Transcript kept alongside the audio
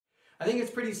I think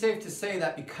it's pretty safe to say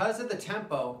that because of the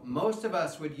tempo, most of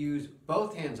us would use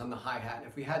both hands on the hi-hat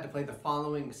if we had to play the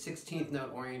following 16th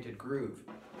note oriented groove.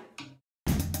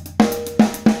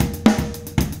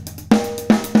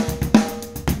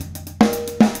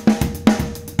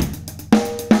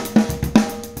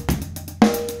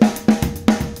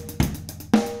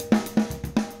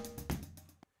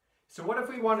 So what if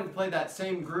we wanted to play that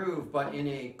same groove but in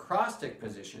a cross-stick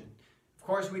position? Of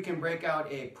course, we can break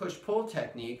out a push-pull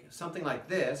technique, something like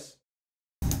this.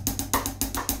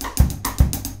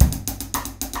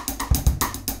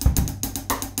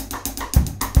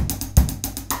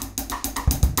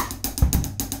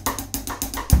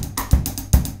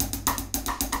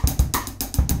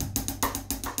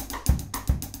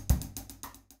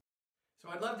 So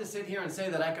I'd love to sit here and say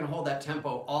that I can hold that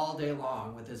tempo all day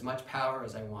long with as much power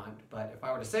as I want, but if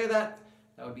I were to say that,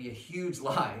 that would be a huge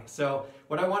lie. So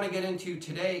what I want to get into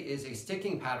today is a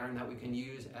sticking pattern that we can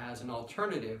use as an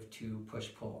alternative to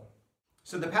push-pull.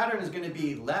 So the pattern is going to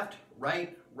be left,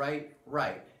 right, right,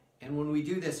 right. And when we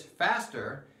do this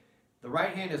faster, the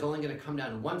right hand is only going to come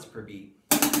down once per beat.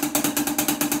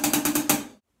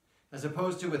 As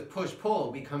opposed to with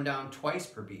push-pull, we come down twice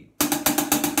per beat.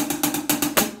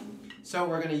 So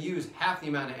we're going to use half the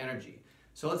amount of energy.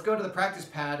 So let's go to the practice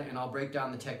pad and I'll break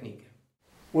down the technique.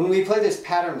 When we play this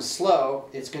pattern slow,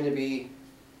 it's going to be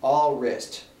all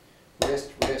wrist.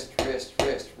 Wrist, wrist, wrist,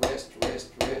 wrist, wrist,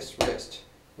 wrist, wrist, wrist.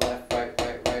 Left, right,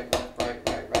 right, right, left, right,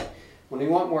 right, right. When we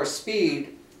want more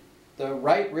speed, the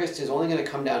right wrist is only going to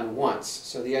come down once.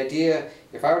 So the idea,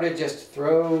 if I were to just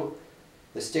throw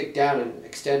the stick down and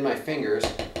extend my fingers,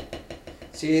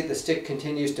 see the stick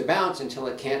continues to bounce until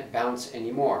it can't bounce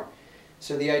anymore.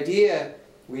 So the idea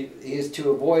is to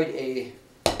avoid a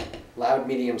loud,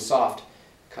 medium, soft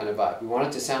kind of vibe. We want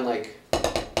it to sound like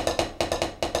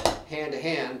hand to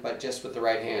hand, but just with the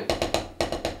right hand.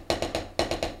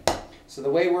 So the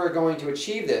way we're going to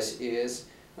achieve this is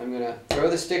I'm going to throw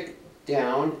the stick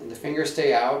down and the fingers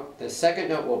stay out. The second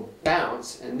note will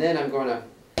bounce and then I'm going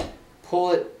to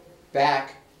pull it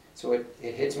back so it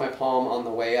hits my palm on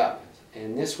the way up.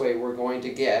 And this way we're going to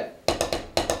get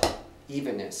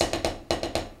evenness.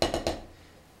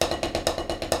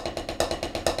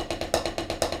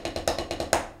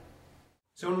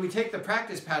 So when we take the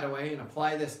practice pad away and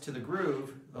apply this to the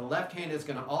groove, the left hand is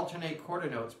going to alternate quarter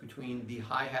notes between the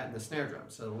hi-hat and the snare drum.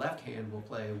 So the left hand will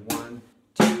play 1,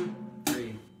 2,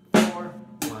 3, 4,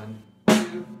 1,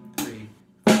 2, 3,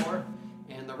 4,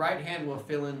 and the right hand will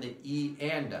fill in the E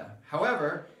and A.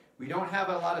 However, we don't have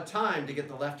a lot of time to get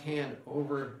the left hand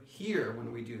over here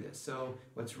when we do this. So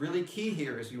what's really key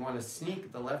here is you want to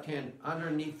sneak the left hand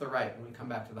underneath the right when we come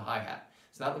back to the hi-hat.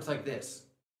 So that looks like this.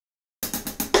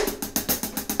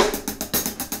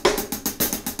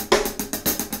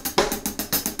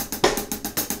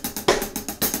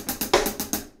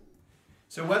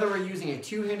 So whether we're using a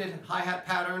two-handed hi-hat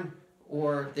pattern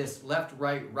or this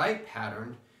left-right-right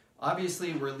pattern,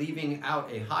 obviously we're leaving out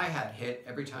a hi-hat hit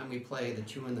every time we play the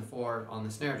 2 and the 4 on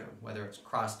the snare drum, whether it's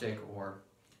cross-stick or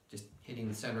just hitting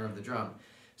the center of the drum.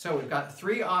 So we've got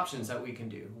 3 options that we can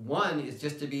do. One is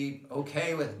just to be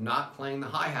okay with not playing the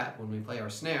hi-hat when we play our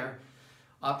snare.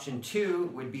 Option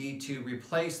 2 would be to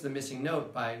replace the missing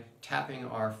note by tapping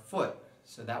our foot.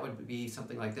 So that would be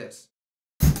something like this.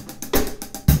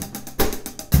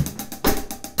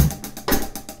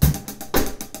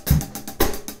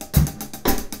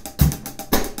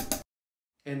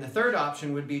 And the third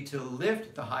option would be to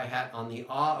lift the hi-hat on the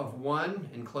ah of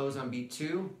 1 and close on beat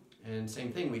 2. And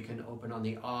same thing, we can open on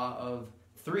the ah of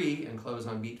 3 and close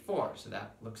on beat 4. So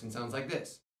that looks and sounds like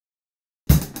this.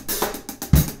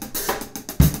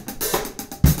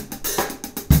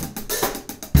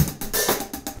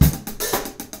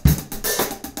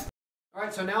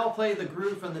 Alright, so now I'll play the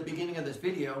groove from the beginning of this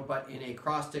video, but in a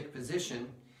cross-stick position.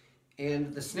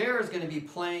 And the snare is going to be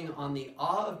playing on the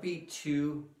ah of beat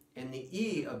 2 and the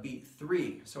E of beat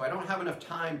 3. So I don't have enough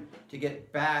time to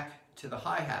get back to the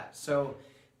hi-hat. So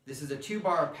this is a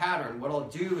 2-bar pattern. What I'll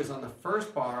do is on the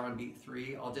first bar on beat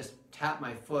 3, I'll just tap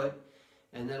my foot,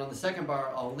 and then on the second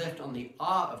bar, I'll lift on the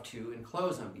ah of 2 and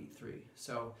close on beat 3.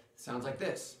 So it sounds like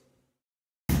this.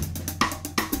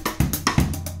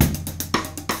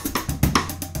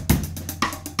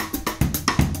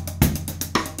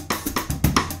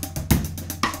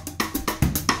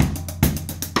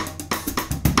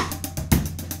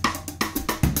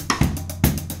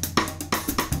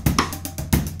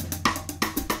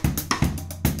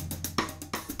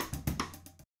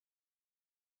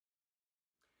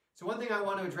 So one thing I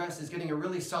want to address is getting a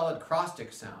really solid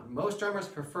cross-stick sound. Most drummers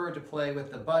prefer to play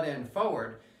with the butt end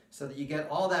forward so that you get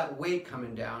all that weight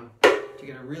coming down to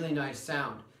get a really nice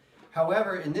sound.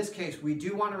 However, in this case, we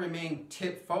do want to remain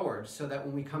tip forward so that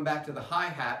when we come back to the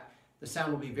hi-hat, the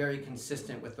sound will be very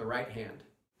consistent with the right hand.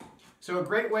 So a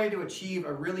great way to achieve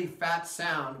a really fat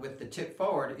sound with the tip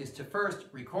forward is to first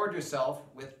record yourself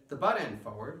with the butt end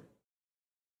forward.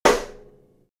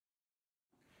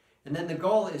 And then the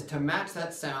goal is to match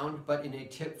that sound, but in a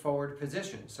tip forward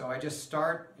position. So I just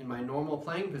start in my normal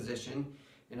playing position,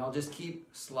 and I'll just keep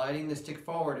sliding the stick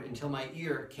forward until my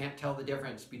ear can't tell the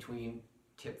difference between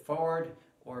tip forward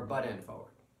or butt end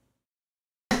forward.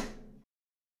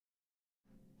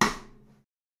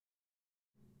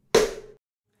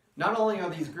 Not only are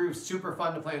these grooves super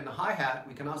fun to play on the hi-hat,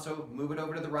 we can also move it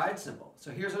over to the ride cymbal. So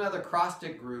here's another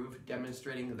cross-stick groove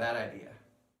demonstrating that idea.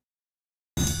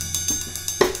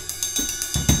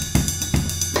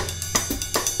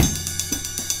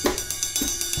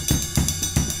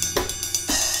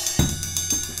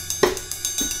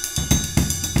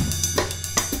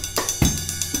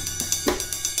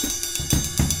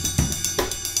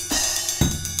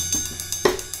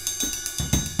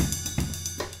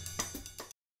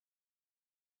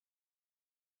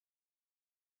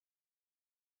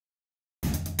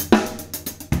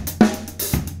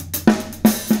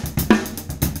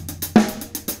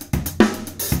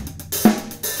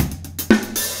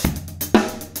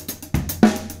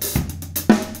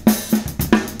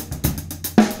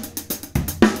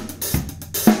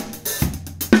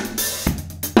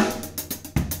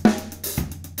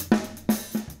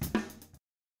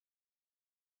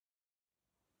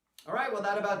 Alright, well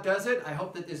that about does it. I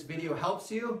hope that this video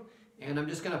helps you, and I'm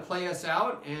just going to play us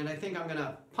out, and I think I'm going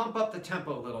to pump up the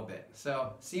tempo a little bit.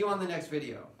 So, see you on the next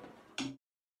video.